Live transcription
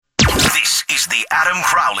is the Adam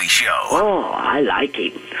Crowley Show. Oh, I like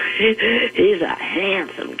him. He's a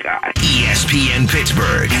handsome guy. ESPN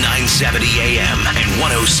Pittsburgh, 970 AM and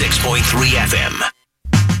 106.3 FM.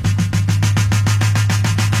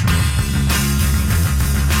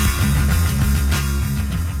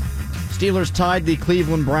 Steelers tied the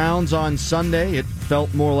Cleveland Browns on Sunday. It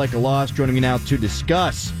felt more like a loss. Joining me now to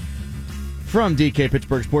discuss from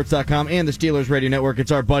DKPittsburghSports.com and the Steelers Radio Network,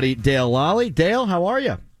 it's our buddy Dale Lally. Dale, how are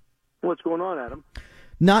you? What's going on, Adam?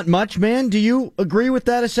 Not much, man. Do you agree with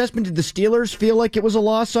that assessment? Did the Steelers feel like it was a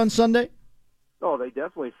loss on Sunday? Oh, they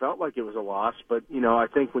definitely felt like it was a loss. But, I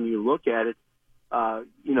think when you look at it, from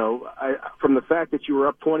the fact that you were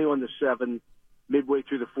up 21-7 midway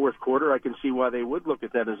through the fourth quarter, I can see why they would look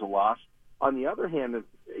at that as a loss. On the other hand,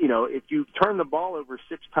 if you turn the ball over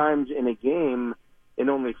 6 times in a game and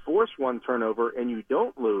only force one turnover and you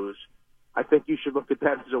don't lose, I think you should look at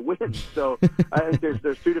that as a win. So I think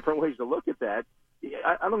there's 2 different ways to look at that.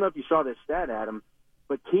 I don't know if you saw this stat, Adam,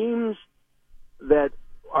 but teams that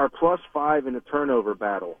are +5 in a turnover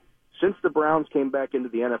battle, since the Browns came back into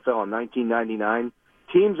the NFL in 1999,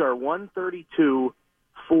 teams are 132,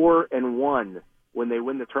 4-1 when they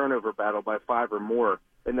win the turnover battle by 5 or more.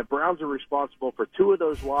 And the Browns are responsible for 2 of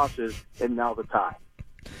those losses and now the tie.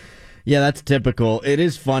 Yeah, that's typical. It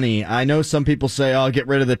is funny. I know some people say, oh, get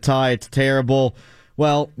rid of the tie, it's terrible.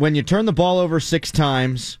 Well, when you turn the ball over 6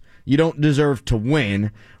 times, you don't deserve to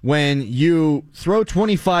win. When you throw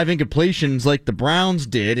 25 incompletions like the Browns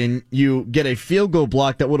did and you get a field goal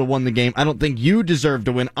block that would have won the game, I don't think you deserve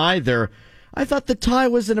to win either. I thought the tie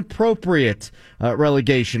was an appropriate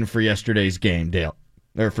relegation for yesterday's game, Dale,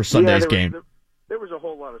 or for Sunday's game. There was a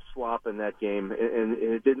whole lot of slop in that game, and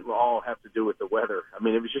it didn't all have to do with the weather. I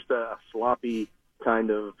mean, it was just a sloppy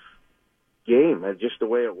kind of game, just the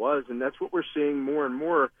way it was, and that's what we're seeing more and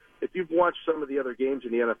more. If you've watched some of the other games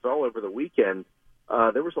in the NFL over the weekend,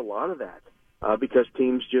 there was a lot of that because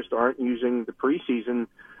teams just aren't using the preseason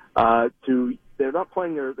they're not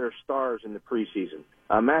playing their stars in the preseason.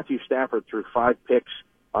 Matthew Stafford threw 5 picks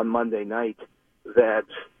on Monday night that,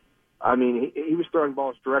 he was throwing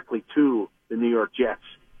balls directly to the New York Jets.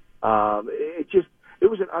 It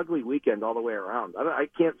was an ugly weekend all the way around. I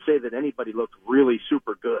can't say that anybody looked really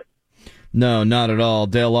super good. No, not at all.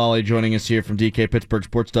 Dale Lally joining us here from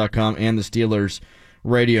DKPittsburghSports.com and the Steelers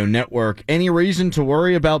Radio Network. Any reason to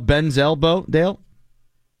worry about Ben's elbow, Dale?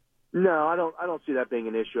 No, I don't see that being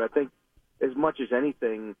an issue. I think as much as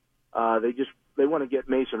anything, they want to get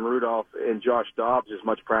Mason Rudolph and Josh Dobbs as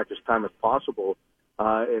much practice time as possible.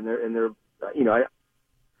 I'm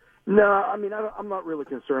not really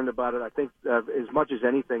concerned about it. I think as much as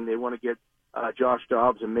anything, they want to get Josh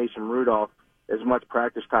Dobbs and Mason Rudolph as much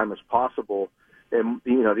practice time as possible. And,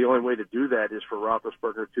 the only way to do that is for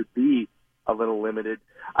Roethlisberger to be a little limited.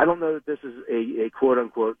 I don't know that this is a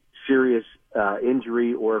quote-unquote serious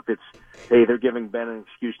injury or if it's, hey, they're giving Ben an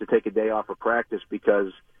excuse to take a day off of practice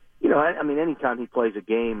because, anytime he plays a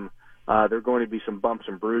game, there are going to be some bumps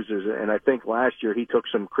and bruises. And I think last year he took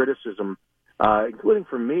some criticism, including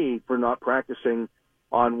from me, for not practicing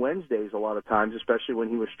on Wednesdays a lot of times, especially when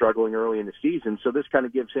he was struggling early in the season. So this kind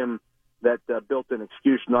of gives him that built-in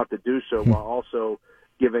excuse not to do so while also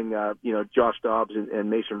giving, Josh Dobbs and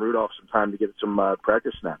Mason Rudolph some time to get some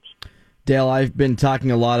practice snaps. Dale, I've been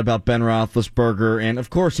talking a lot about Ben Roethlisberger, and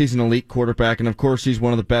of course he's an elite quarterback, and of course he's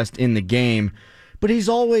one of the best in the game, but he's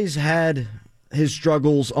always had his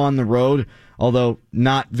struggles on the road, although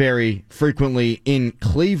not very frequently in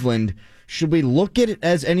Cleveland. Should we look at it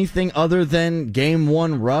as anything other than Game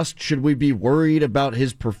 1 rust? Should we be worried about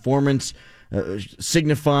his performance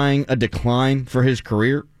signifying a decline for his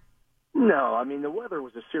career? No, the weather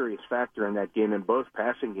was a serious factor in that game in both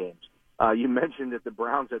passing games. You mentioned that the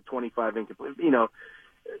Browns had 25 incomplete.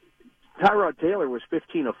 Tyrod Taylor was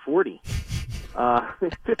 15 of 40.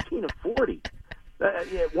 15 of 40.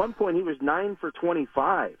 At one point, he was 9 for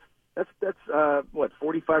 25. That's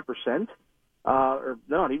 45%? Or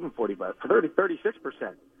not even 45,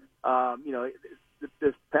 36%.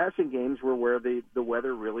 The passing games were where the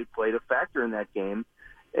weather really played a factor in that game.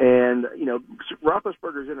 And,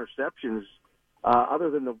 Roethlisberger's interceptions, other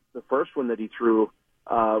than the first one that he threw,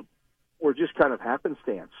 were just kind of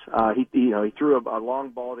happenstance. He threw a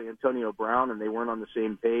long ball to Antonio Brown, and they weren't on the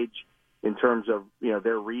same page in terms of,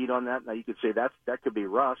 their read on that. Now, you could say that could be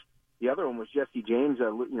rust. The other one was Jesse James,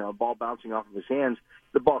 a ball bouncing off of his hands.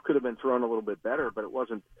 The ball could have been thrown a little bit better, but it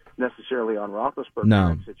wasn't necessarily on Roethlisberger in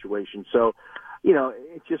that situation. So,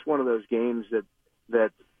 it's just one of those games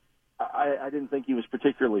that I didn't think he was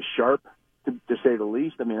particularly sharp, to say the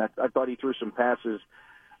least. I thought he threw some passes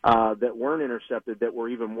that weren't intercepted that were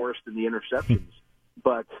even worse than the interceptions.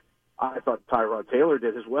 But I thought Tyrod Taylor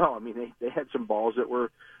did as well. I mean, they had some balls that were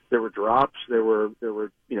drops, there were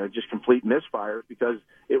just complete misfires because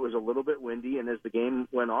it was a little bit windy, and as the game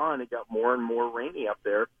went on, it got more and more rainy up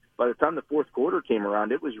there. By the time the fourth quarter came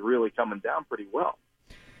around, it was really coming down pretty well.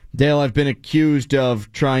 Dale, I've been accused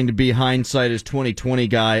of trying to be hindsight as 2020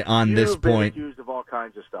 guy on this point. You've been accused of all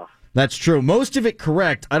kinds of stuff. That's true. Most of it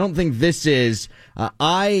correct. I don't think this is.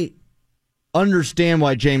 I understand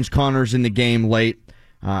why James Conner's in the game late.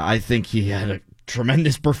 I think he had a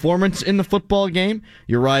tremendous performance in the football game.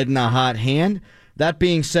 You're riding a hot hand. That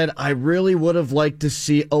being said, I really would have liked to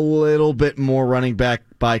see a little bit more running back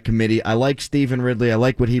by committee. I like Stephen Ridley. I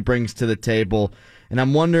like what he brings to the table. And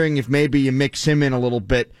I'm wondering if maybe you mix him in a little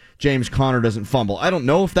bit, James Conner doesn't fumble. I don't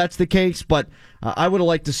know if that's the case, but I would have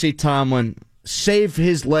liked to see Tomlin save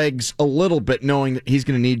his legs a little bit, knowing that he's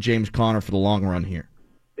going to need James Conner for the long run here.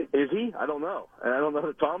 Is he? I don't know. And I don't know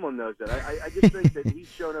that Tomlin knows that. I just think that he's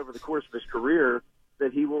shown over the course of his career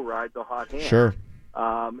that he will ride the hot hand. Sure.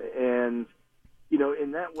 And,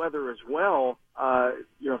 in that weather as well,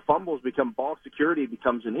 fumbles become ball security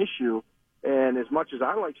becomes an issue. And as much as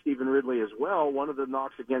I like Stephen Ridley as well, one of the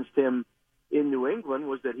knocks against him in New England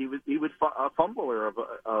was that he would a fumbler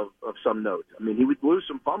of some note. I mean, he would lose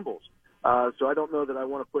some fumbles. So I don't know that I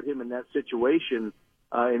want to put him in that situation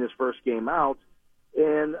in his first game out.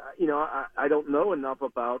 And, I don't know enough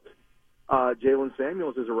about Jalen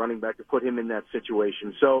Samuels as a running back to put him in that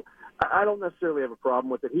situation. So I don't necessarily have a problem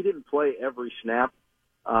with it. He didn't play every snap.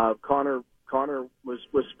 Connor was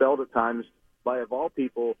spelled at times by, of all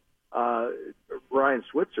people, Ryan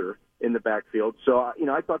Switzer in the backfield. So,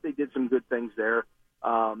 I thought they did some good things there.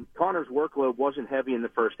 Connor's workload wasn't heavy in the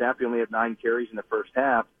first half. He only had 9 carries in the first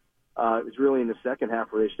half. It was really in the second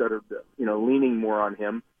half where they started, leaning more on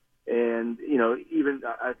him. And, even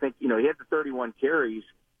I think, he had the 31 carries.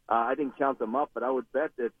 I didn't count them up, but I would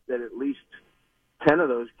bet that at least 10 of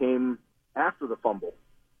those came after the fumble.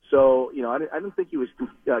 So, I didn't think he was,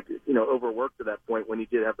 overworked to that point when he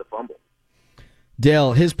did have the fumble.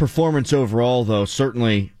 Dale, his performance overall, though,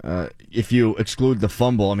 certainly, if you exclude the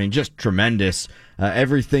fumble, I mean, just tremendous.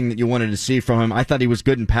 Everything that you wanted to see from him. I thought he was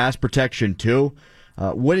good in pass protection, too.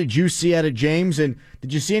 What did you see out of James, and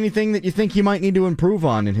did you see anything that you think he might need to improve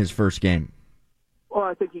on in his first game? Well,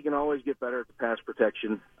 I think he can always get better at the pass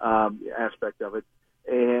protection aspect of it.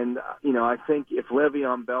 And, I think if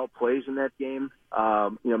Le'Veon Bell plays in that game,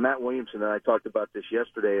 Matt Williamson and I talked about this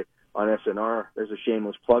yesterday on SNR. There's a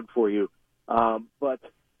shameless plug for you. But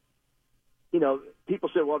people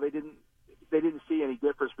said, well, they didn't see any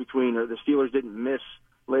difference between, or the Steelers didn't miss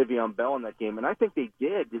Le'Veon Bell in that game. And I think they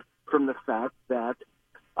did from the fact that,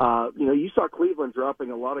 you saw Cleveland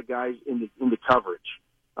dropping a lot of guys into coverage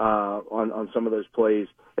on some of those plays.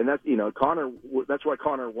 And that's, Connor, that's why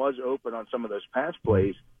Connor was open on some of those pass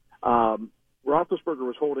plays. Roethlisberger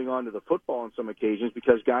was holding on to the football on some occasions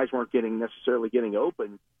because guys weren't necessarily getting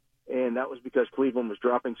open. And that was because Cleveland was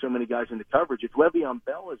dropping so many guys into coverage. If Le'Veon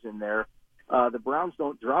Bell is in there, the Browns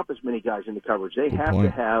don't drop as many guys into coverage. They have to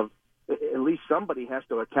have, at least somebody has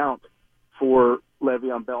to account for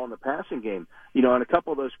Le'Veon Bell in the passing game. On a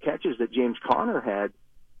couple of those catches that James Conner had,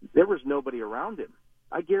 there was nobody around him.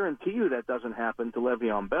 I guarantee you that doesn't happen to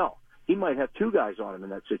Le'Veon Bell. He might have 2 guys on him in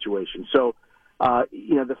that situation. So,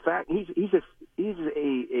 the fact he's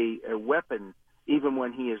a weapon even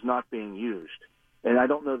when he is not being used. And I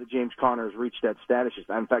don't know that James Conner has reached that status.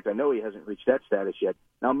 In fact, I know he hasn't reached that status yet.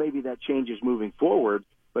 Now, maybe that changes moving forward,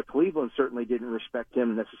 but Cleveland certainly didn't respect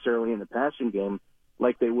him necessarily in the passing game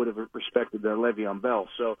like they would have respected Le'Veon Bell.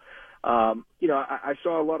 So, I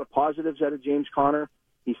saw a lot of positives out of James Conner.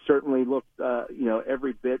 He certainly looked,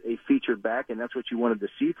 every bit a featured back, and that's what you wanted to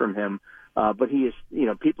see from him. But he is,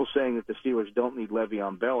 people saying that the Steelers don't need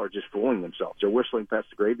Le'Veon Bell are just fooling themselves. They're whistling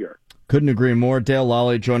past the graveyard. Couldn't agree more. Dale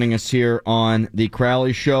Lally joining us here on the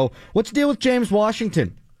Crowley Show. What's the deal with James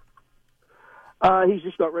Washington? He's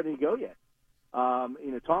just not ready to go yet.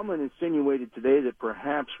 Tomlin insinuated today that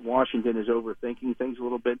perhaps Washington is overthinking things a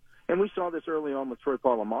little bit. And we saw this early on with Troy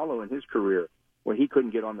Polamalu in his career when he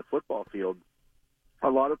couldn't get on the football field. A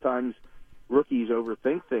lot of times rookies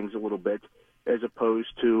overthink things a little bit as opposed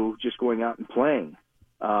to just going out and playing.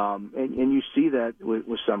 And you see that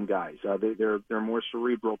with some guys. They're more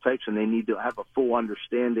cerebral types, and they need to have a full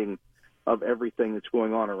understanding of everything that's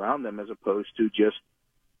going on around them as opposed to just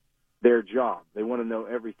their job. They want to know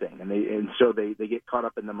everything, and so they get caught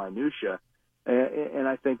up in the minutia. And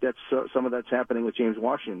I think that's some of that's happening with James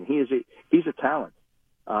Washington. He's a talent.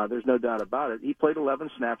 There's no doubt about it. He played 11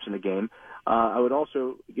 snaps in the game. I would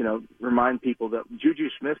also, remind people that Juju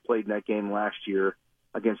Smith played in that game last year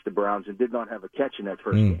against the Browns and did not have a catch in that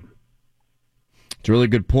first game. It's a really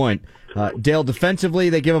good point. Dale, defensively,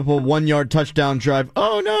 they give up a 1-yard touchdown drive.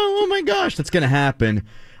 Oh, no. Oh, my gosh. That's going to happen.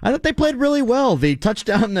 I thought they played really well. The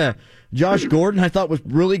touchdown to Josh Gordon, I thought, was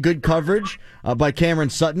really good coverage by Cameron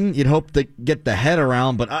Sutton. You'd hope to get the head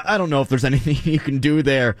around, but I don't know if there's anything you can do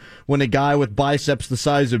there when a guy with biceps the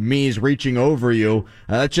size of me is reaching over you.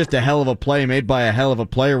 That's just a hell of a play made by a hell of a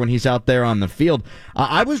player when he's out there on the field.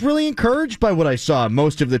 I was really encouraged by what I saw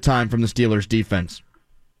most of the time from the Steelers' defense.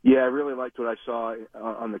 Yeah, I really liked what I saw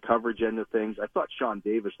on the coverage end of things. I thought Sean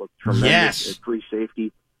Davis looked tremendous at free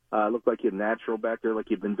safety. Looked like he had natural back there, like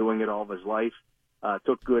he'd been doing it all of his life.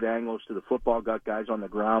 Took good angles to the football, got guys on the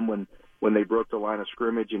ground when they broke the line of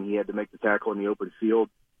scrimmage and he had to make the tackle in the open field.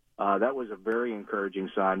 That was a very encouraging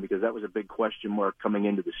sign because that was a big question mark coming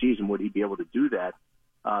into the season. Would he be able to do that?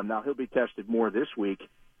 Now he'll be tested more this week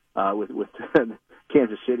with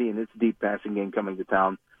Kansas City and its deep passing game coming to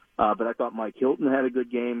town. But I thought Mike Hilton had a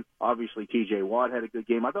good game. Obviously, T.J. Watt had a good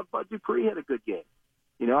game. I thought Bud Dupree had a good game.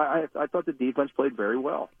 You know, I thought the defense played very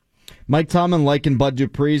well. Mike Tomlin likened Bud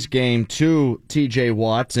Dupree's game to T.J.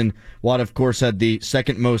 Watt's, and Watt, of course, had the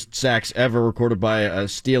second most sacks ever recorded by a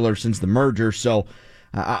Steeler since the merger, so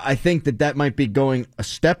I think that might be going a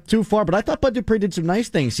step too far, but I thought Bud Dupree did some nice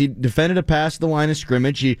things. He defended a pass at the line of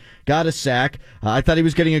scrimmage. He got a sack. I thought he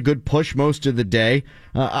was getting a good push most of the day.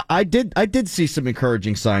 I did see some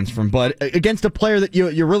encouraging signs from Bud against a player that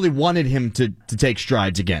you really wanted him to take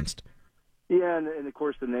strides against. Yeah, and of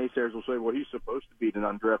course the naysayers will say, well, he's supposed to be an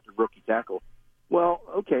undrafted rookie tackle. Well,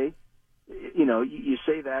 okay. You know, you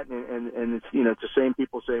say that, and it's, you know, it's the same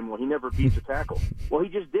people saying, well, he never beats a tackle. Well, he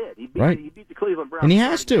just did. He beat the Cleveland Browns. And he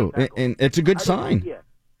has to, and it's a good sign.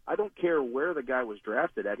 I don't care where the guy was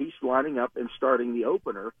drafted at. He's lining up and starting the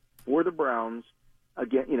opener for the Browns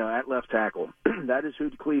again, you know, at left tackle. That is who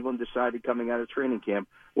Cleveland decided coming out of training camp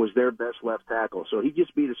was their best left tackle. So he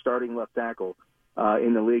just beat a starting left tackle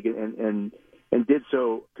in the league and did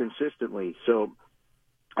so consistently. So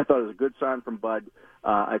I thought it was a good sign from Bud.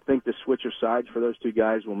 I think the switch of sides for those two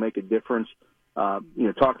guys will make a difference. You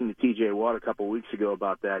know, talking to T.J. Watt a couple of weeks ago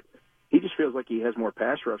about that, he just feels like he has more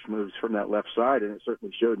pass rush moves from that left side, and it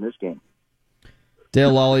certainly showed in this game.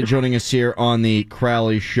 Dale Lally joining us here on the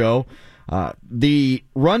Crowley Show. The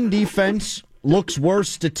run defense looks worse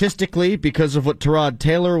statistically because of what Tyrod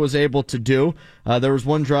Taylor was able to do. There was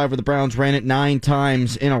one drive where the Browns ran it 9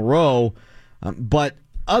 times in a row, but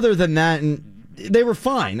other than that, they were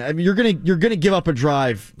fine. I mean, you're gonna give up a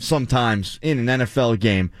drive sometimes in an NFL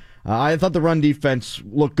game. I thought the run defense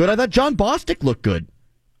looked good. I thought John Bostic looked good.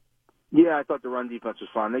 Yeah, I thought the run defense was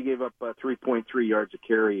fine. They gave up 3.3 yards a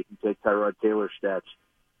carry if you take Tyrod Taylor's stats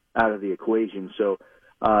out of the equation. So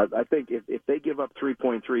I think if they give up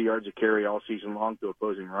 3.3 yards a carry all season long to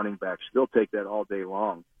opposing running backs, they'll take that all day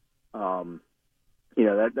long. You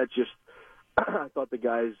know, that's just I thought the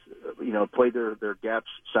guys, you know, played their gaps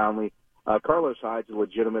soundly. Carlos Hyde's a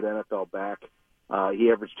legitimate NFL back.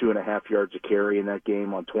 He averaged 2.5 yards a carry in that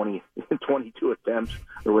game on 22 attempts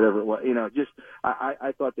or whatever it was. You know, just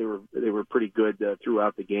I thought they were pretty good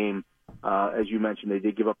throughout the game. As you mentioned, they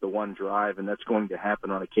did give up the one drive, and that's going to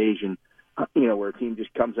happen on occasion. You know, where a team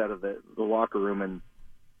just comes out of the locker room and,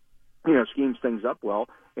 you know, schemes things up well,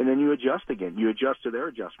 and then you adjust again. You adjust to their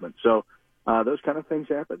adjustment. So those kind of things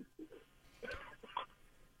happen.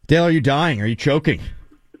 Dale, are you dying? Are you choking?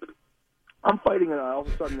 I'm fighting it all of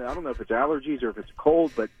a sudden. I don't know if it's allergies or if it's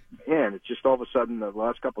cold, but, man, it's just all of a sudden the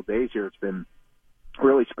last couple of days here it's been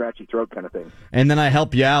really scratchy throat kind of thing. And then I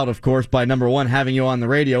help you out, of course, by, number one, having you on the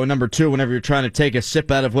radio, and number two, whenever you're trying to take a sip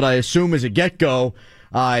out of what I assume is a get-go,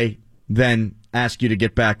 I then ask you to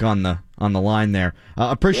get back on the line there.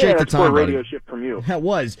 Appreciate the time, buddy. Radio shift from you. That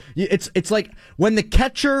was. It's like when the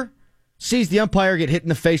catcher sees the umpire get hit in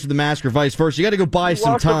the face with the mask or vice versa. You got to go buy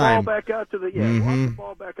some time. Walk the ball back out to the walk the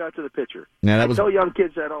ball back out to the pitcher. Yeah, I tell young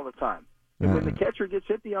kids that all the time. And when the catcher gets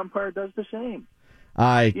hit, the umpire does the same.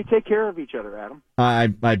 You take care of each other, Adam.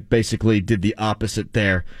 I basically did the opposite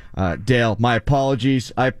there. Dale, my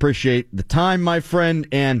apologies. I appreciate the time, my friend,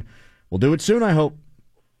 and we'll do it soon, I hope.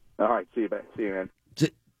 All right, see you, man.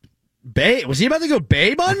 Babe, was he about to go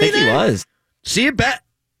babe on me? I think he was. See you,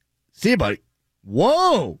 buddy.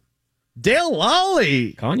 Whoa. Dale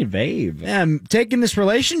Lally. Calling you babe. Yeah, I'm taking this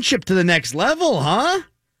relationship to the next level, huh?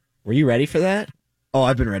 Were you ready for that? Oh,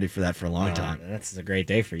 I've been ready for that for a long time. That's a great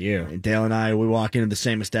day for you. And Dale and I, we walk into the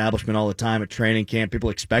same establishment all the time at training camp. People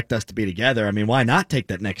expect us to be together. I mean, why not take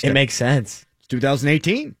that next step? It makes sense. It's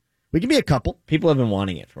 2018. We can be a couple. People have been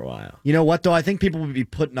wanting it for a while. You know what, though? I think people would be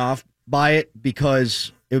putting off by it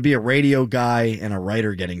because it would be a radio guy and a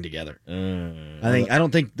writer getting together. I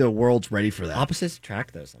don't think the world's ready for that. Opposites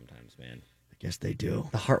attract, though, sometimes, man. I guess they do.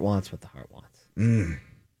 The heart wants what the heart wants.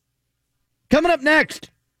 Coming up next,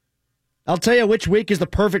 I'll tell you which week is the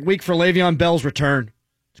perfect week for Le'Veon Bell's return.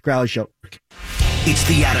 It's the Crowley Show. It's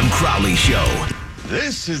the Adam Crowley Show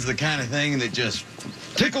This is the kind of thing that just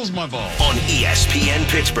tickles my balls. on ESPN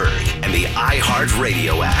Pittsburgh and the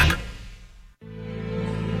iHeartRadio app.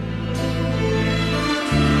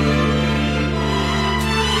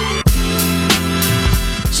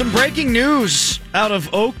 Some breaking news out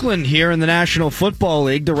of Oakland here in the National Football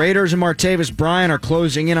League. The Raiders and Martavis Bryant are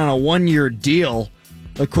closing in on a one-year deal,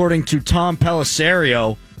 according to Tom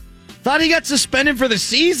Pellisario. Thought he got suspended for the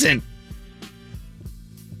season.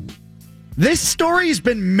 This story has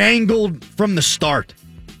been mangled from the start.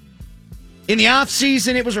 In the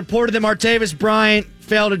offseason, it was reported that Martavis Bryant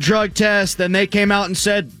failed a drug test. Then they came out and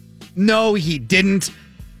said, no, he didn't.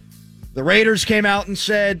 The Raiders came out and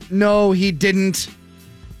said, no, he didn't.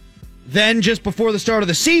 Then, just before the start of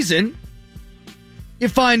the season, you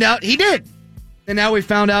find out he did. And now we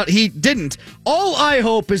found out he didn't. All I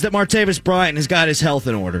hope is that Martavis Bryant has got his health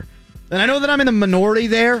in order. And I know that I'm in the minority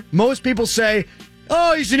there. Most people say,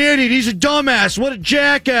 oh, he's an idiot. He's a dumbass. What a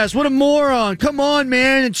jackass. What a moron. Come on,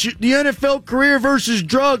 man. It's the NFL career versus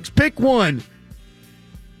drugs. Pick one.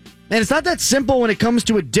 And it's not that simple when it comes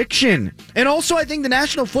to addiction. And also, I think the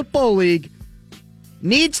National Football League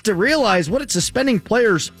needs to realize what it's suspending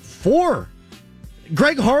players for.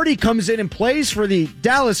 Greg Hardy comes in and plays for the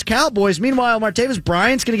Dallas Cowboys. Meanwhile, Martavis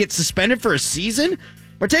Bryant's going to get suspended for a season?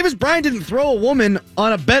 Martavis Bryant didn't throw a woman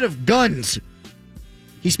on a bed of guns.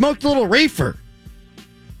 He smoked a little reefer.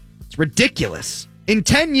 It's ridiculous. In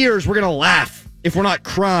 10 years, we're going to laugh if we're not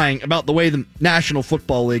crying about the way the National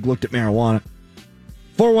Football League looked at marijuana.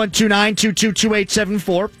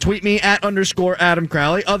 412-922-2874. Tweet me at _Adam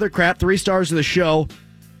Crowley. Other crap, 3 stars of the show,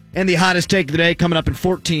 and the hottest take of the day coming up in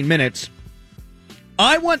 14 minutes.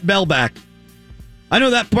 I want Bell back. I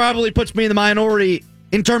know that probably puts me in the minority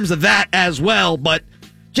in terms of that as well, but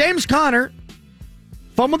James Conner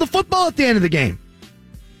fumbled the football at the end of the game.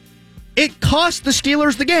 It cost the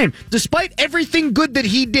Steelers the game. Despite everything good that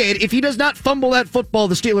he did, if he does not fumble that football,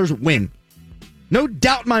 the Steelers win. No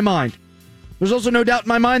doubt in my mind. There's also no doubt in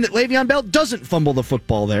my mind that Le'Veon Bell doesn't fumble the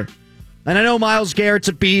football there. And I know Myles Garrett's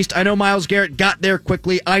a beast. I know Myles Garrett got there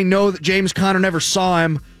quickly. I know that James Conner never saw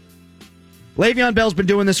him. Le'Veon Bell's been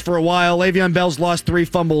doing this for a while. Le'Veon Bell's lost 3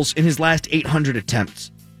 fumbles in his last 800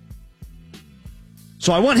 attempts.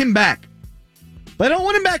 So I want him back. But I don't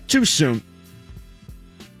want him back too soon.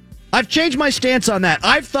 I've changed my stance on that.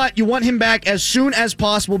 I've thought you want him back as soon as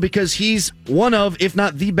possible because he's one of, if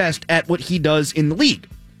not the best, at what he does in the league.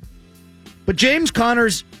 But James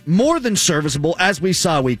Conner's more than serviceable, as we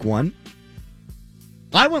saw week 1.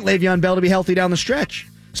 I want Le'Veon Bell to be healthy down the stretch.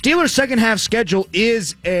 Steelers' second half schedule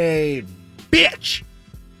is a bitch.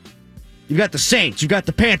 You've got the Saints, you've got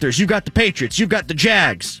the Panthers, you've got the Patriots, you've got the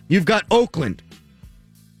Jags, you've got Oakland,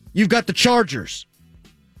 you've got the Chargers.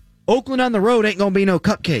 Oakland on the road ain't going to be no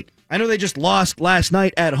cupcake. I know they just lost last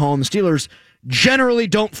night at home. The Steelers generally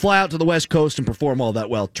don't fly out to the West Coast and perform all that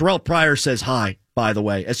well. Terrell Pryor says hi, by the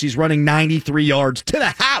way, as he's running 93 yards to the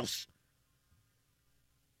house.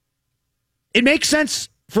 It makes sense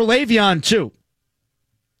for Le'Veon, too.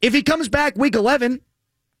 If he comes back week 11,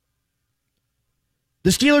 the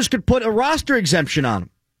Steelers could put a roster exemption on him,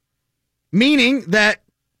 meaning that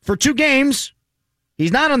for 2 games,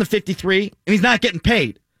 he's not on the 53 and he's not getting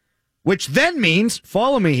paid, which then means,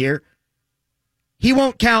 follow me here, he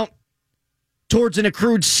won't count towards an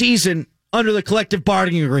accrued season under the collective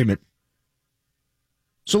bargaining agreement.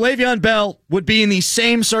 So Le'Veon Bell would be in the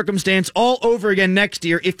same circumstance all over again next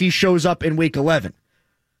year if he shows up in week 11.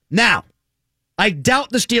 Now, I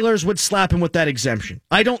doubt the Steelers would slap him with that exemption.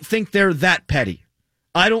 I don't think they're that petty.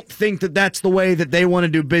 I don't think that that's the way that they want to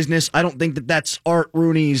do business. I don't think that that's Art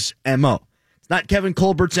Rooney's MO. It's not Kevin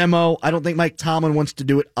Colbert's MO. I don't think Mike Tomlin wants to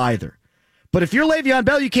do it either. But if you're Le'Veon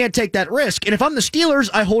Bell, you can't take that risk. And if I'm the Steelers,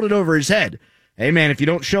 I hold it over his head. Hey, man, if you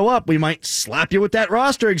don't show up, we might slap you with that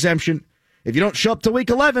roster exemption. If you don't show up to week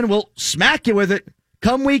 11, we'll smack you with it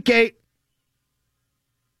come week 8.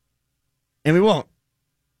 And we won't.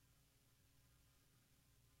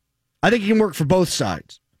 I think it can work for both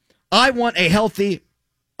sides. I want a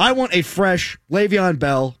fresh Le'Veon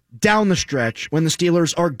Bell down the stretch when the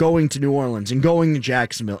Steelers are going to New Orleans and going to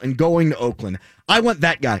Jacksonville and going to Oakland. I want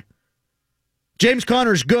that guy. James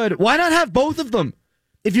Conner's good. Why not have both of them?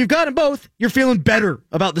 If you've got them both, you're feeling better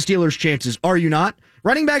about the Steelers' chances, are you not?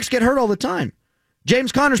 Running backs get hurt all the time.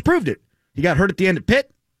 James Conner's proved it. He got hurt at the end of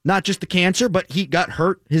Pitt, not just the cancer, but he got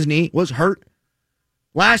hurt. His knee was hurt.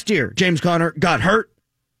 Last year, James Conner got hurt.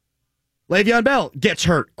 Le'Veon Bell gets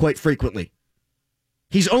hurt quite frequently.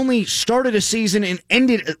 He's only started a season and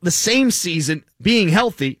ended the same season being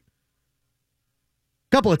healthy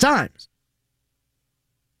a couple of times.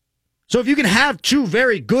 So if you can have two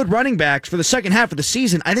very good running backs for the second half of the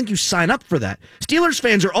season, I think you sign up for that. Steelers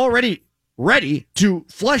fans are already ready to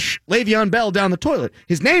flush Le'Veon Bell down the toilet.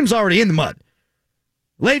 His name's already in the mud.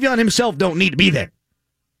 Le'Veon himself don't need to be there.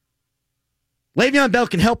 Le'Veon Bell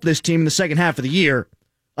can help this team in the second half of the year.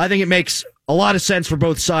 I think it makes a lot of sense for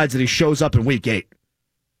both sides that he shows up in Week 8.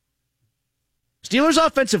 Steelers'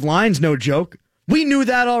 offensive line's no joke. We knew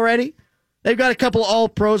that already. They've got a couple of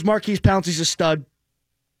all-pros. Marquise Pouncey's a stud.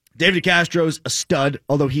 David Castro's a stud,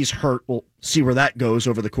 although he's hurt. We'll see where that goes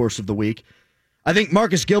over the course of the week. I think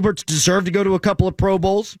Marcus Gilbert's deserved to go to a couple of Pro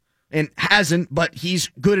Bowls and hasn't, but he's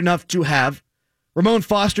good enough to have. Ramon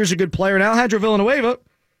Foster's a good player, and Alejandro Villanueva,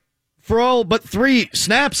 for all but 3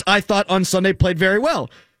 snaps, I thought on Sunday played very well.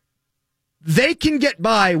 They can get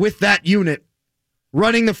by with that unit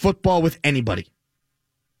running the football with anybody.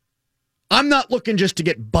 I'm not looking just to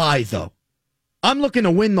get by, though. I'm looking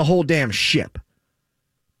to win the whole damn ship.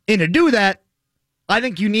 And to do that, I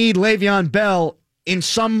think you need Le'Veon Bell in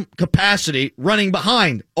some capacity running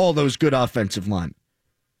behind all those good offensive line.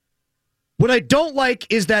 What I don't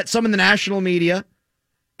like is that some in the national media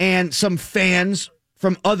and some fans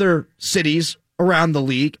from other cities around the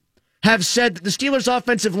league have said that the Steelers'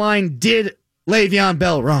 offensive line did Le'Veon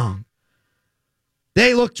Bell wrong.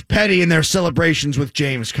 They looked petty in their celebrations with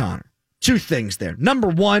James Conner. 2 things there. Number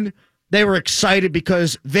 1, they were excited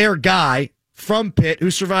because their guy from Pitt,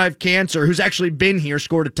 who survived cancer, who's actually been here,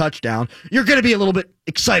 scored a touchdown. You're going to be a little bit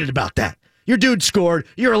excited about that. Your dude scored.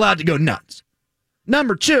 You're allowed to go nuts.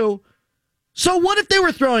 Number 2, so what if they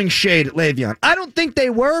were throwing shade at Le'Veon? I don't think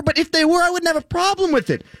they were, but if they were, I wouldn't have a problem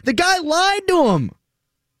with it. The guy lied to him.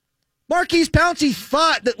 Marquise Pouncey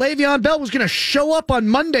thought that Le'Veon Bell was going to show up on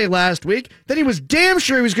Monday last week. Then he was damn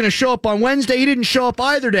sure he was going to show up on Wednesday. He didn't show up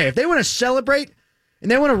either day. If they want to celebrate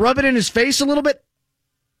and they want to rub it in his face a little bit,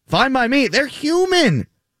 fine by me. They're human.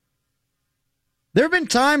 There have been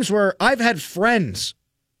times where I've had friends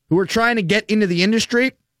who are trying to get into the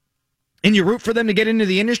industry, and you root for them to get into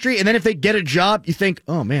the industry, and then if they get a job, you think,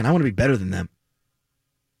 oh man, I want to be better than them.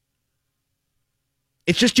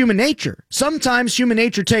 It's just human nature. Sometimes human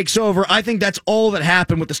nature takes over. I think that's all that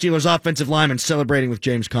happened with the Steelers' offensive lineman celebrating with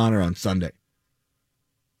James Conner on Sunday.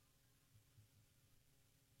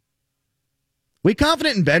 We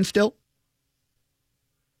confident in Ben still?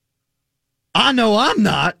 I know I'm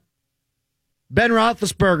not. Ben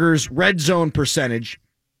Roethlisberger's red zone percentage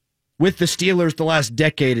with the Steelers the last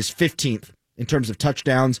decade is 15th in terms of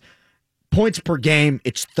touchdowns. Points per game,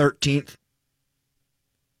 it's 13th.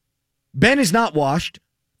 Ben is not washed.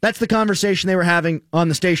 That's the conversation they were having on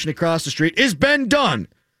the station across the street. Is Ben done?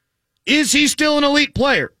 Is he still an elite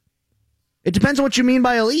player? It depends on what you mean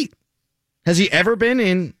by elite. Has he ever been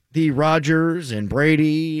in the Rodgers and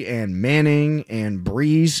Brady and Manning and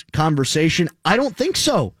Breeze conversation? I don't think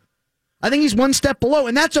so. I think he's one step below,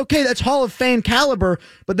 and that's okay. That's Hall of Fame caliber,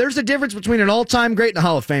 but there's a difference between an all-time great and a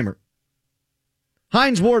Hall of Famer.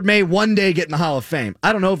 Hines Ward may one day get in the Hall of Fame.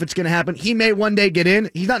 I don't know if it's going to happen. He may one day get in.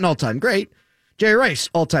 He's not an all-time great. Jerry Rice,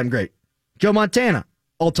 all-time great. Joe Montana,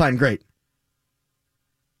 all-time great.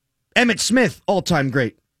 Emmitt Smith, all-time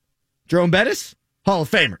great. Jerome Bettis, Hall of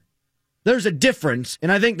Famer. There's a difference,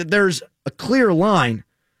 and I think that there's a clear line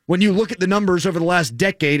when you look at the numbers over the last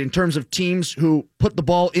decade in terms of teams who put the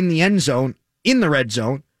ball in the end zone, in the red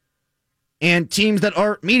zone, and teams that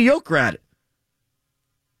are mediocre at it.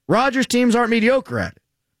 Rodgers' teams aren't mediocre at it.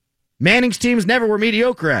 Manning's teams never were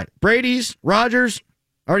mediocre at it. Brady's, Rodgers,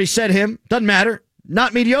 already said him, doesn't matter,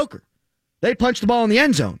 not mediocre. They punch the ball in the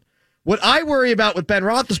end zone. What I worry about with Ben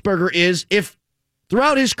Roethlisberger is if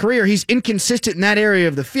throughout his career he's inconsistent in that area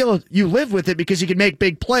of the field, you live with it because he can make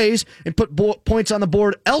big plays and put points on the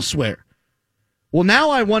board elsewhere. Well, now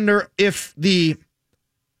I wonder if the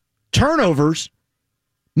turnovers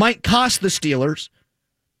might cost the Steelers.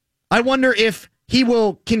 I wonder if he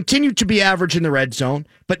will continue to be average in the red zone,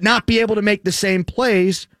 but not be able to make the same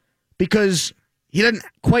plays because he doesn't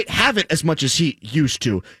quite have it as much as he used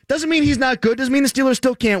to. Doesn't mean he's not good. Doesn't mean the Steelers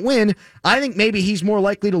still can't win. I think maybe he's more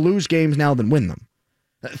likely to lose games now than win them.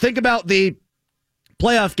 Think about the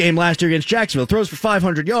playoff game last year against Jacksonville. Throws for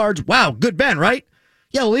 500 yards. Wow, good Ben, right?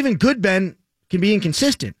 Yeah, well, even good Ben can be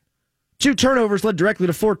inconsistent. 2 turnovers led directly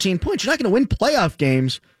to 14 points. You're not going to win playoff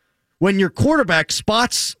games when your quarterback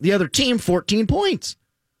spots the other team 14 points.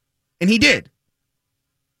 And he did.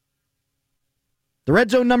 The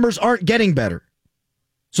red zone numbers aren't getting better.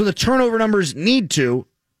 So the turnover numbers need to.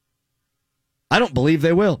 I don't believe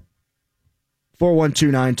they will.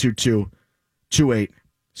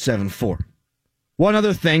 412-922-2874. One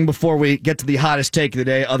other thing before we get to the hottest take of the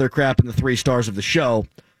day, other crap in the 3 stars of the show.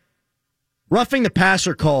 Roughing the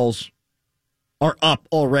passer calls are up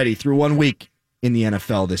already through 1 week in the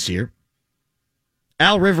NFL this year.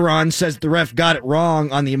 Al Riveron says the ref got it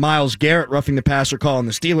wrong on the Myles Garrett roughing the passer call in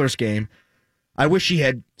the Steelers game. I wish he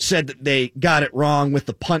had said that they got it wrong with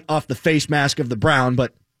the punt off the face mask of the Brown,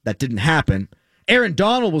 but that didn't happen. Aaron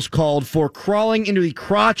Donald was called for crawling into the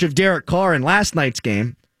crotch of Derek Carr in last night's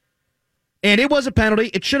game. And it was a penalty.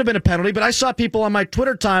 It should have been a penalty, but I saw people on my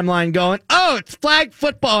Twitter timeline going, oh, it's flag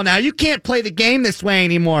football now. You can't play the game this way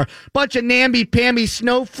anymore. Bunch of namby-pamby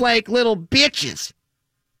snowflake little bitches.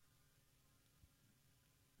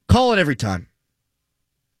 Call it every time.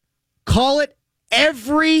 Call it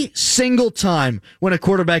every single time when a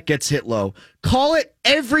quarterback gets hit low. Call it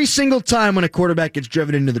every single time when a quarterback gets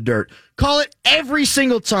driven into the dirt. Call it every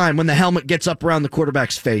single time when the helmet gets up around the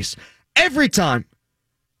quarterback's face. Every time.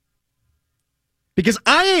 Because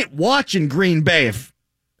I ain't watching Green Bay if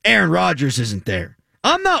Aaron Rodgers isn't there.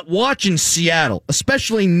 I'm not watching Seattle,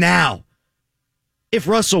 especially now, if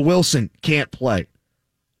Russell Wilson can't play.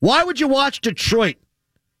 Why would you watch Detroit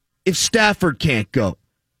if Stafford can't go?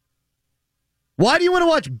 Why do you want to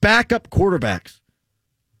watch backup quarterbacks?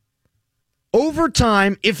 Over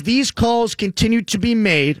time, if these calls continue to be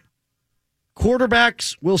made,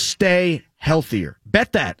 quarterbacks will stay healthier.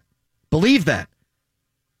 Bet that. Believe that.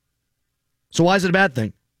 So why is it a bad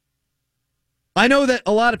thing? I know that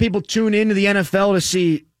a lot of people tune into the NFL to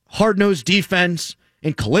see hard-nosed defense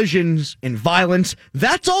and collisions and violence.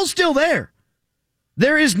 That's all still there.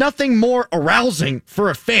 There is nothing more arousing for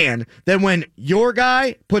a fan than when your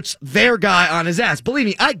guy puts their guy on his ass. Believe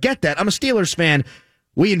me, I get that. I'm a Steelers fan.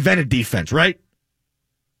 We invented defense, right?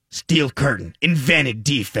 Steel curtain, invented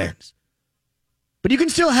defense. But you can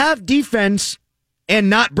still have defense and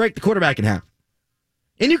not break the quarterback in half.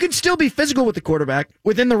 And you can still be physical with the quarterback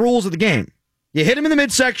within the rules of the game. You hit him in the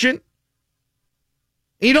midsection, and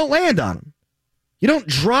you don't land on him. You don't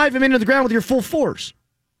drive him into the ground with your full force.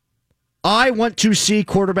 I want to see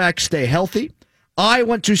quarterbacks stay healthy. I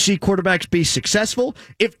want to see quarterbacks be successful.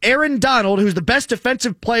 If Aaron Donald, who's the best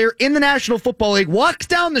defensive player in the National Football League, walks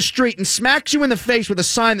down the street and smacks you in the face with a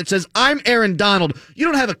sign that says, I'm Aaron Donald, you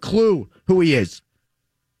don't have a clue who he is.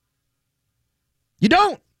 You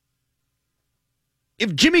don't.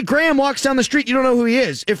 If Jimmy Graham walks down the street, you don't know who he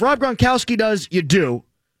is. If Rob Gronkowski does, you do.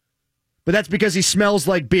 But that's because he smells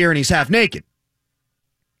like beer and he's half naked.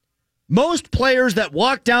 Most players that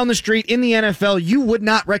walk down the street in the NFL, you would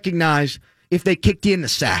not recognize if they kicked you in the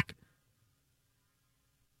sack.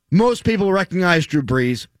 Most people recognize Drew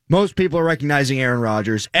Brees. Most people are recognizing Aaron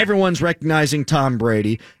Rodgers. Everyone's recognizing Tom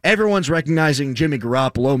Brady. Everyone's recognizing Jimmy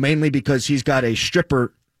Garoppolo, mainly because he's got a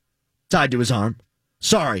stripper tied to his arm.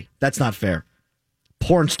 Sorry, that's not fair.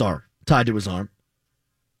 Porn star tied to his arm.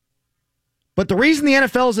 But the reason the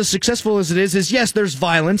NFL is as successful as it is yes, there's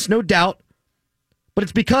violence, no doubt. But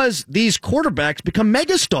it's because these quarterbacks become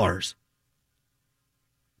megastars.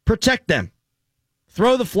 Protect them.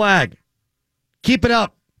 Throw the flag. Keep it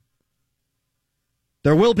up.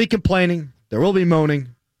 There will be complaining. There will be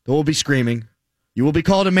moaning. There will be screaming. You will be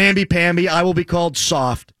called a mamby-pamby. I will be called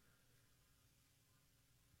soft.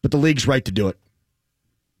 But the league's right to do it.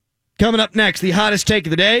 Coming up next, the hottest take of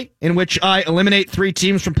the day, in which I eliminate 3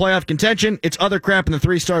 teams from playoff contention. It's other crap in the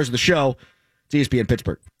 3 stars of the show. It's ESPN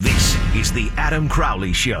Pittsburgh. This is the Adam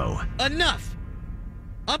Crowley Show. Enough.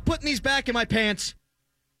 I'm putting these back in my pants.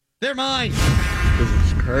 They're mine. This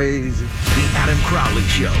is crazy. The Adam Crowley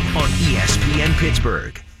Show on ESPN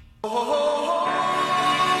Pittsburgh.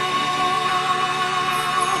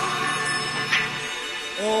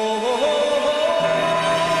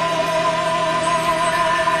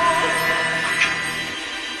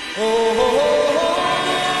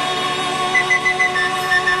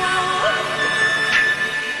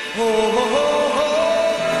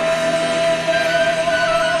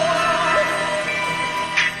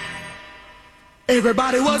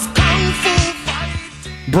 Everybody was kung fu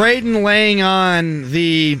fighting. Braden laying on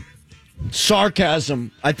the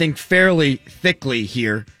sarcasm, I think, fairly thickly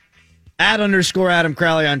here. @_Adam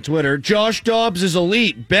Crowley on Twitter. Josh Dobbs is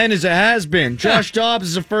elite. Ben is a has-been. Josh Dobbs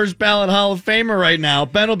is a first ballot Hall of Famer right now.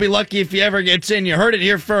 Ben will be lucky if he ever gets in. You heard it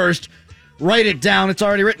here first. Write it down. It's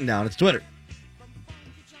already written down. It's Twitter.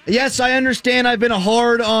 Yes, I understand I've been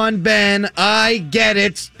hard on Ben. I get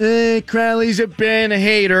it. Crowley's a Ben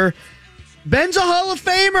hater. Ben's a Hall of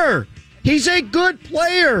Famer. He's a good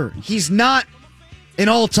player. He's not an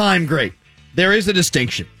all-time great. There is a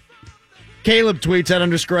distinction. Caleb tweets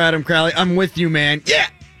 @_Adam Crowley. I'm with you, man. Yeah.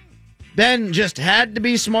 Ben just had to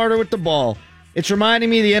be smarter with the ball. It's reminding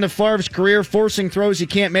me of the end of Favre's career, forcing throws he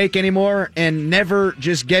can't make anymore and never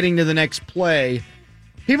just getting to the next play.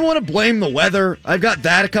 People want to blame the weather. I've got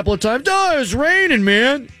that a couple of times. Oh, it's raining,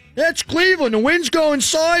 man. That's Cleveland. The wind's going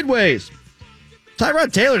sideways.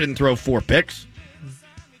 Tyrod Taylor didn't throw 4 picks.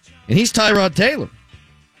 And he's Tyrod Taylor.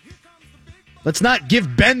 Let's not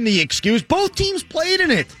give Ben the excuse. Both teams played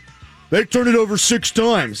in it. They turned it over 6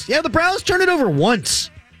 times. Yeah, the Browns turned it over once.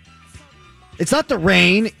 It's not the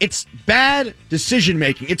rain. It's bad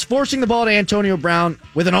decision-making. It's forcing the ball to Antonio Brown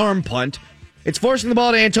with an arm punt. It's forcing the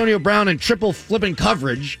ball to Antonio Brown in triple flipping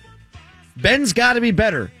coverage. Ben's got to be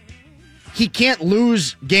better. He can't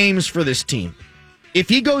lose games for this team. If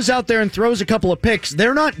he goes out there and throws a couple of picks,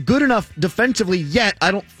 they're not good enough defensively yet,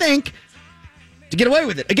 I don't think, to get away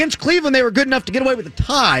with it. Against Cleveland, they were good enough to get away with a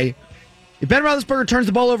tie. If Ben Roethlisberger turns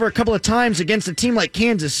the ball over a couple of times against a team like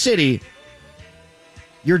Kansas City,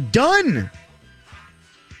 you're done.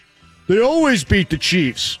 They always beat the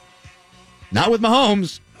Chiefs. Not with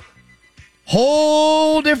Mahomes.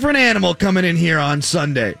 Whole different animal coming in here on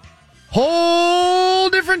Sunday. Whole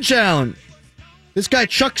different challenge. This guy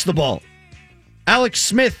chucks the ball. Alex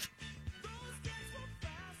Smith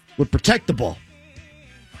would protect the ball.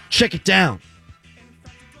 Check it down.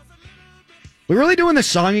 We really doing this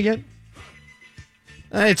song again?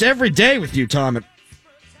 It's every day with you, Tom, at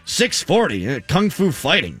 6:40. Kung Fu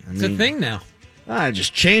Fighting. It's a thing now.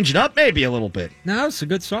 Just change it up maybe a little bit. No, it's a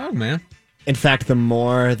good song, man. In fact, the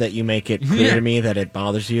more that you make it clear to me that it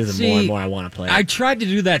bothers you, the more and more I want to play it. I tried to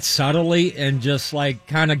do that subtly and just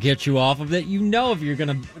kind of get you off of it. You know, if you're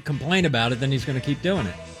going to complain about it, then he's going to keep doing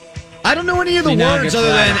it. I don't know any of the words other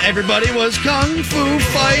than everybody was Kung Fu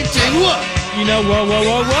Fighting. Whoa! You know, whoa, whoa,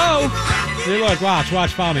 whoa, whoa. See, look, watch,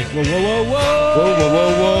 follow me. Whoa, whoa, whoa, whoa. Whoa, whoa,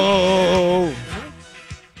 whoa, whoa.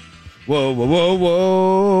 Whoa, whoa, whoa,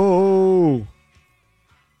 whoa.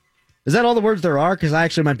 Is that all the words there are? Because I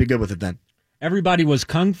actually might be good with it then. Everybody was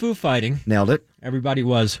Kung Fu Fighting. Nailed it. Everybody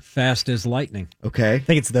was Fast as Lightning. Okay. I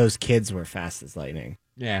think it's those kids were fast as lightning.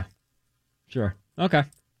 Yeah. Sure. Okay.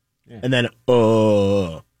 Yeah. And then,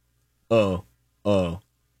 I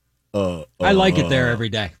like it there every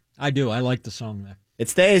day. I do. I like the song there. It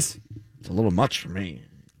stays. It's a little much for me.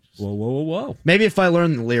 Whoa, whoa, whoa, whoa. Maybe if I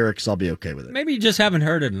learn the lyrics, I'll be okay with it. Maybe you just haven't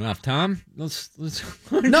heard it enough, Tom. Let's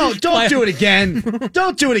No, don't do it again.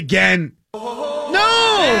 Don't do it again. No!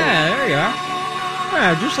 Yeah, there you are.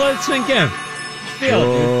 Yeah, just let it sink in. Just feel it,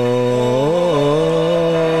 dude.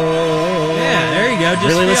 Yeah, there you go. Just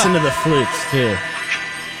really feel listen it. to the flutes, too.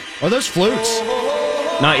 Are those flutes?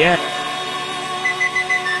 Not yet.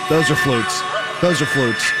 Those are flutes. Those are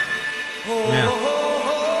flutes. Yeah.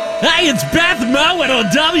 Hey, it's Beth Mowat on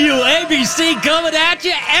WABC coming at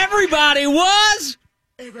you. Everybody was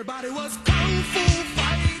Kung Fu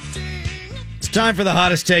Fighting. It's time for the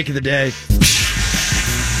hottest take of the day.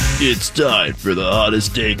 It's time for the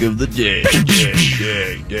hottest take of the day.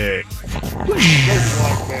 Day.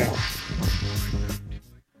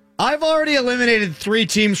 I've already eliminated 3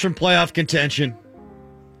 teams from playoff contention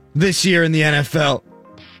this year in the NFL.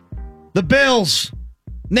 The Bills.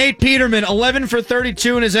 Nate Peterman, 11 for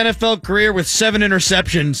 32 in his NFL career with 7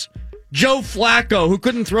 interceptions. Joe Flacco, who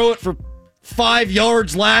couldn't throw it for 5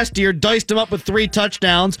 yards last year, diced him up with 3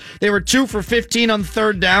 touchdowns. They were 2 for 15 on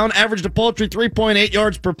third down, averaged a paltry 3.8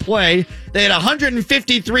 yards per play. They had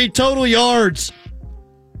 153 total yards.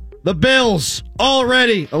 The Bills,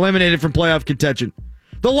 already eliminated from playoff contention.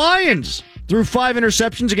 The Lions threw 5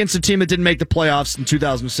 interceptions against a team that didn't make the playoffs in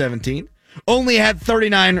 2017. Only had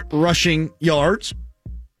 39 rushing yards.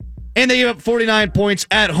 And they gave up 49 points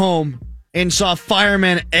at home and saw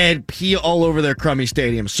Fireman Ed pee all over their crummy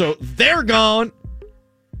stadium. So they're gone.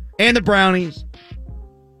 And the Brownies.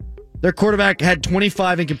 Their quarterback had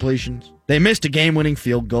 25 incompletions. They missed a game-winning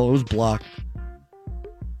field goal. It was blocked.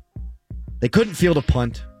 They couldn't field a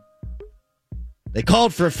punt. They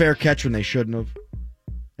called for a fair catch when they shouldn't have.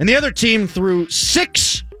 And the other team threw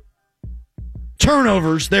 6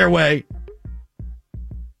 turnovers their way.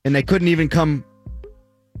 And they couldn't even come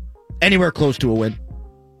anywhere close to a win.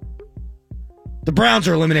 The Browns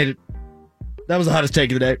are eliminated. That was the hottest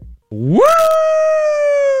take of the day. Woo!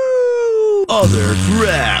 Other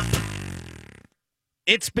crap.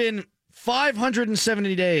 It's been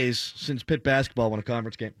 570 days since Pitt basketball won a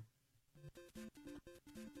conference game.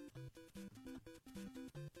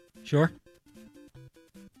 Sure.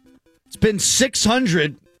 It's been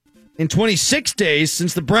 626 days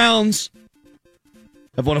since the Browns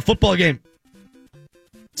have won a football game.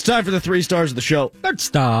 It's time for the 3 stars of the show. Third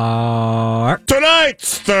star.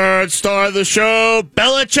 Tonight's third star of the show,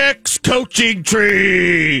 Belichick's coaching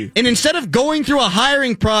tree. And instead of going through a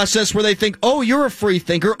hiring process where they think, oh, you're a free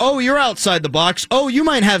thinker, oh, you're outside the box, oh, you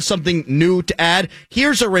might have something new to add,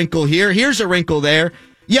 here's a wrinkle here, here's a wrinkle there.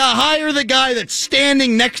 Yeah, hire the guy that's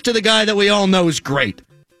standing next to the guy that we all know is great.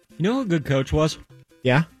 You know who a good coach was?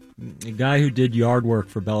 Yeah? The guy who did yard work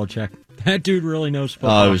for Belichick. That dude really knows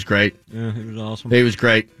football. Oh, it was great. Yeah, it was awesome. He was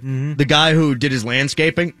great. Mm-hmm. The guy who did his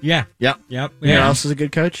landscaping. Yeah. Yep. Yep. You know who else is a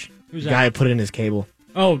good coach? Who's the guy that? who put in his cable.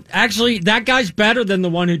 Oh, actually, that guy's better than the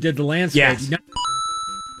one who did the landscape. Yes. No.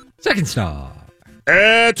 Second star.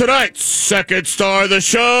 And tonight's second star of the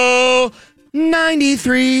show,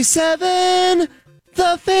 93.7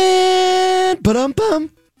 The Fan.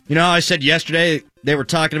 Ba-dum-bum. You know how I said yesterday they were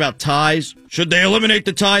talking about ties? Should they eliminate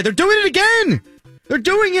the tie? They're doing it again! They're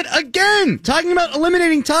doing it again! Talking about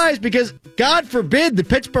eliminating ties because, God forbid, the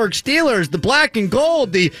Pittsburgh Steelers, the black and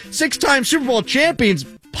gold, the 6-time Super Bowl champions,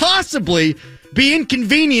 possibly be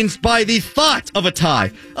inconvenienced by the thought of a tie.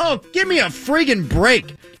 Oh, give me a friggin'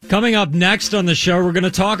 break. Coming up next on the show, we're going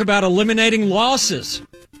to talk about eliminating losses.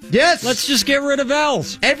 Yes! Let's just get rid of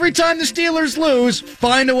L's. Every time the Steelers lose,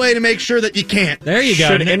 find a way to make sure that you can't. There you go.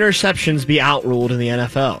 Should interceptions be outruled in the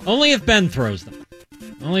NFL? Only if Ben throws them.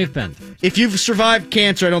 Only if Ben throws. If you've survived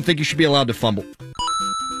cancer, I don't think you should be allowed to fumble.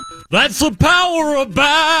 That's the power of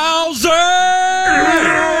Bowser!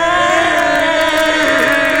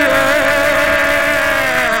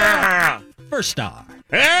 First star.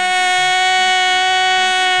 Hey!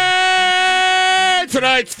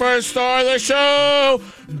 Tonight's first star of the show,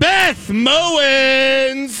 Beth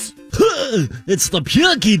Mowins. It's the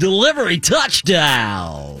Punky delivery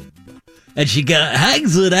touchdown. And she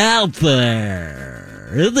hangs it out there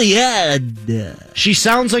in the end. She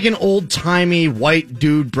sounds like an old-timey white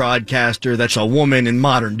dude broadcaster that's a woman in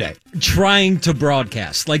modern day. Trying to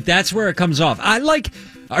broadcast. Like, that's where it comes off. Are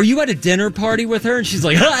you at a dinner party with her? And she's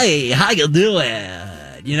like, hey, how you doing?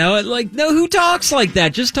 You know, no, who talks like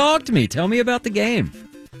that? Just talk to me. Tell me about the game.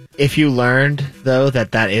 If you learned, though,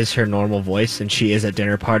 that is her normal voice and she is at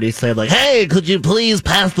dinner parties, say like, hey, could you please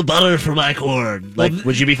pass the butter for my corn? Like,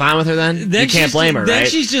 would you be fine with her then? You can't blame her, then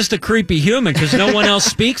right? She's just a creepy human because no one else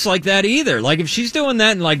speaks like that either. Like, if she's doing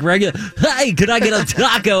that in, like, regular, hey, could I get a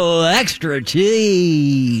taco extra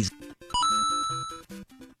cheese?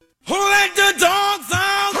 Who let the dogs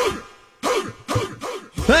out?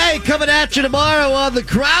 Hey, coming at you tomorrow on The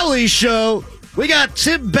Crowley Show, we got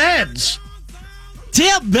Tim Benz.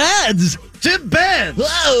 Tim Benz? Tim Benz.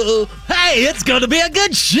 Whoa. Hey, it's going to be a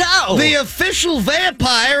good show. The official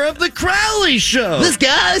vampire of The Crowley Show. This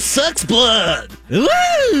guy sucks blood.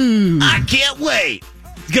 Woo! I can't wait.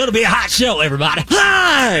 It's going to be a hot show, everybody.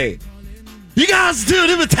 Hi. You guys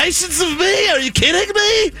doing imitations of me? Are you kidding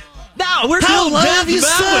me? No, we're How doing long Beth have you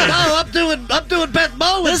said? Mowins. Oh, I'm doing Beth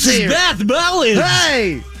Mowins This here. is Beth Mowins.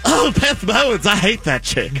 Hey. Oh, Beth Mowins, I hate that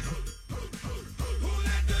chick.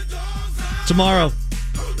 Tomorrow,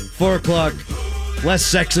 4 o'clock, less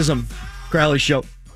sexism. Crowley Show.